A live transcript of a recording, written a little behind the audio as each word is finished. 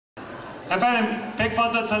Efendim, pek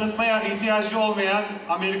fazla tanıtmaya ihtiyacı olmayan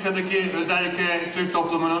Amerika'daki özellikle Türk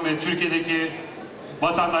toplumunun ve Türkiye'deki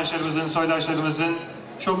vatandaşlarımızın, soydaşlarımızın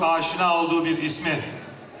çok aşina olduğu bir ismi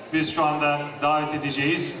biz şu anda davet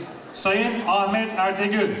edeceğiz. Sayın Ahmet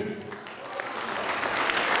Ertegun.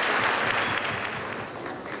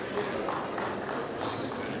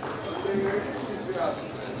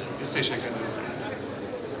 Biz teşekkür ederiz.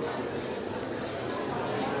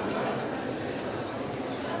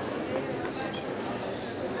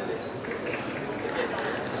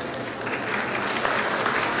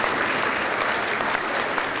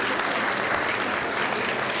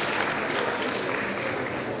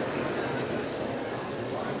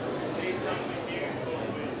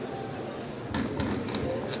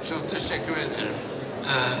 Çok teşekkür ederim.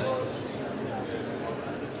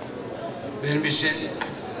 Benim için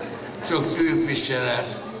çok büyük bir şeref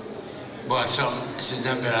bu akşam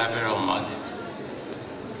sizden beraber olmak.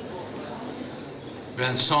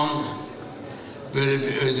 Ben son böyle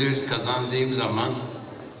bir ödül kazandığım zaman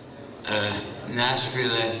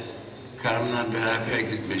Nashville'e karımla beraber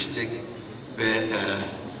gitmiştik ve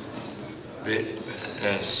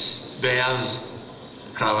beyaz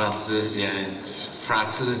kravatlı, yani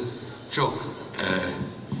farklı, çok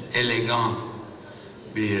elegan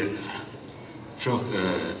bir, çok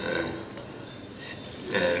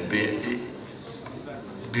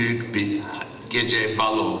büyük bir gece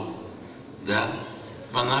baloda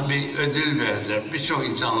bana bir ödül verdiler. Birçok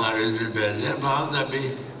insanlar ödül verdiler, bana da bir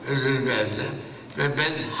ödül verdiler. Ve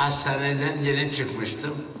ben hastaneden yeni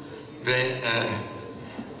çıkmıştım ve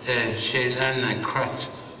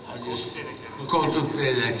koltuk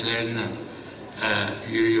değneklerinden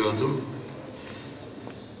yürüyordum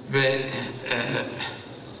ve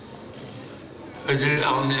ödül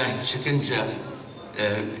almaya çıkınca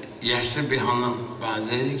yaşlı bir hanım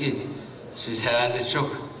bana dedi ki, siz herhalde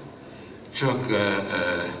çok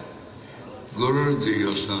gurur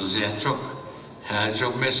duyuyorsunuz, yani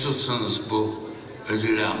çok mesutsunuz bu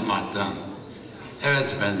ödülü almaktan.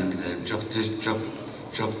 Evet efendim dedim,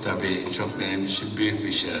 çok tabii, çok benim için büyük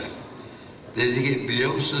bir şeref. Dedi ki,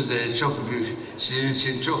 biliyor musunuz dedi, çok büyük, sizin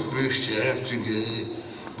için çok büyük şeref, çünkü dedi,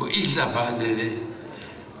 bu ilk defa dedi,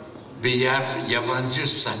 bir yabancı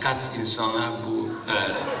sakat insana bu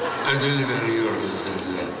ödül veriyoruz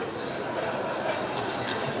dediler.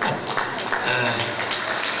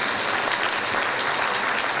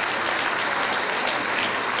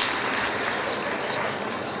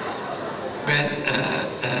 Ben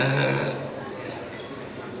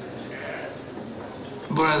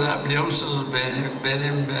burada biliyor musunuz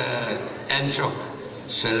benim en çok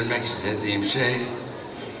söylemek istediğim şey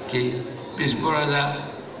ki biz burada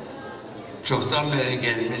çoktan beri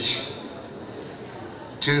gelmiş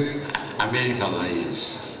Türk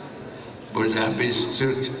Amerikalıyız. Burada biz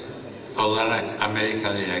Türk olarak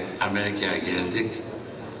Amerika'ya geldik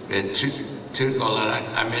ve Türk olarak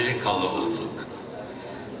Amerikalı olduk.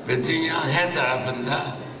 Ve dünyanın her tarafında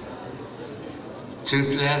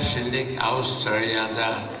Türkler şimdi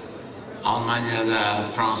Avustralya'da, Almanya'da,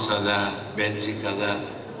 Fransa'da, Belçika'da,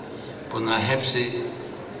 bunlar hepsi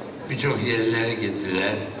birçok yerlere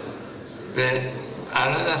gittiler. Ve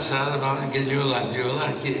arada sırada bana geliyorlar,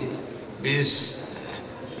 diyorlar ki biz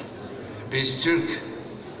Türk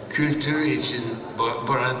kültürü için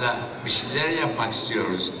burada bir şeyler yapmak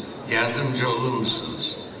istiyoruz. Yardımcı olur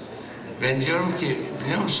musunuz? Ben diyorum ki,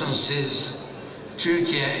 biliyor musunuz, siz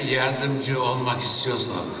Türkiye'ye yardımcı olmak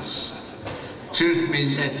istiyorsanız, Türk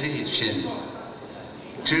milleti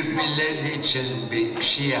için bir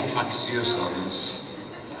şey yapmak istiyorsanız,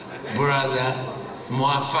 burada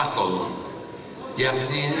muvaffak olun.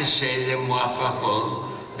 Yaptığınız şeyde muvaffak olun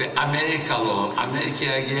ve Amerikalı olun.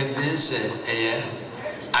 Amerika'ya geldiğinizde eğer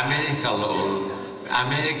Amerikalı olun.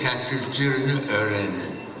 Amerika kültürünü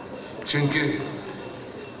öğrenin. Çünkü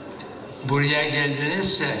buraya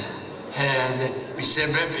geldinizse herhalde bir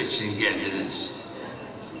sebep için geldiniz.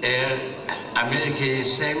 Eğer Amerika'yı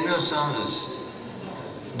sevmiyorsanız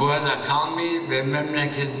burada kalmayın ve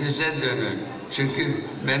memleketinize dönün. Çünkü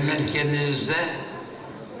memleketinizde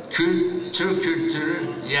Türk kültürü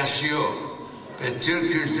yaşıyor ve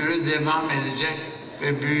Türk kültürü devam edecek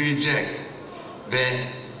ve büyüyecek ve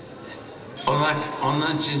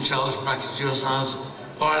onun için çalışmak istiyorsanız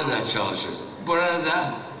orada çalışın.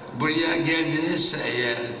 Buraya geldinizse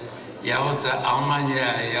eğer yahut da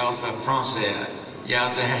Almanya'ya yahut da Fransa'ya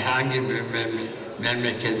yahut da herhangi bir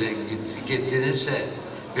memlekete gittinizse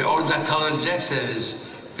ve orada kalacaksanız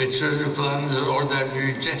ve çocuklarınız orada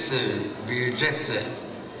büyüyecekse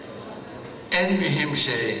en mühim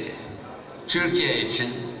şey Türkiye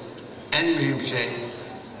için en mühim şey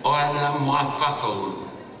orada muvaffak olun.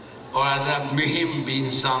 orada mühim bir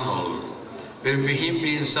insan olun. Ve mühim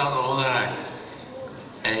bir insan olarak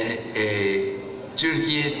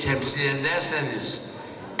Türkiye'yi temsil ederseniz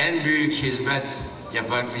en büyük hizmet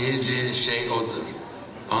yapabileceğiniz şey odur.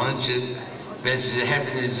 Onun için ve size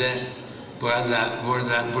hepinize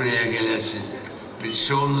buraya gelirsiniz.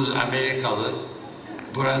 Çoğunuz Amerikalı.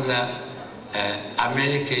 Burada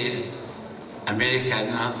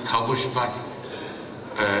Amerika'dan kavuşmak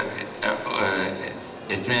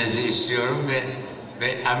etmenizi istiyorum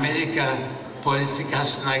ve Amerika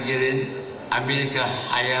politikasına girin, Amerika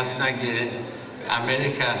hayatına girin.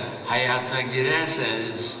 Amerika hayatına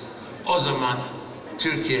girerseniz o zaman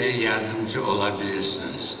Türkiye'ye yardımcı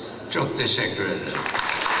olabilirsiniz. Çok teşekkür ederim.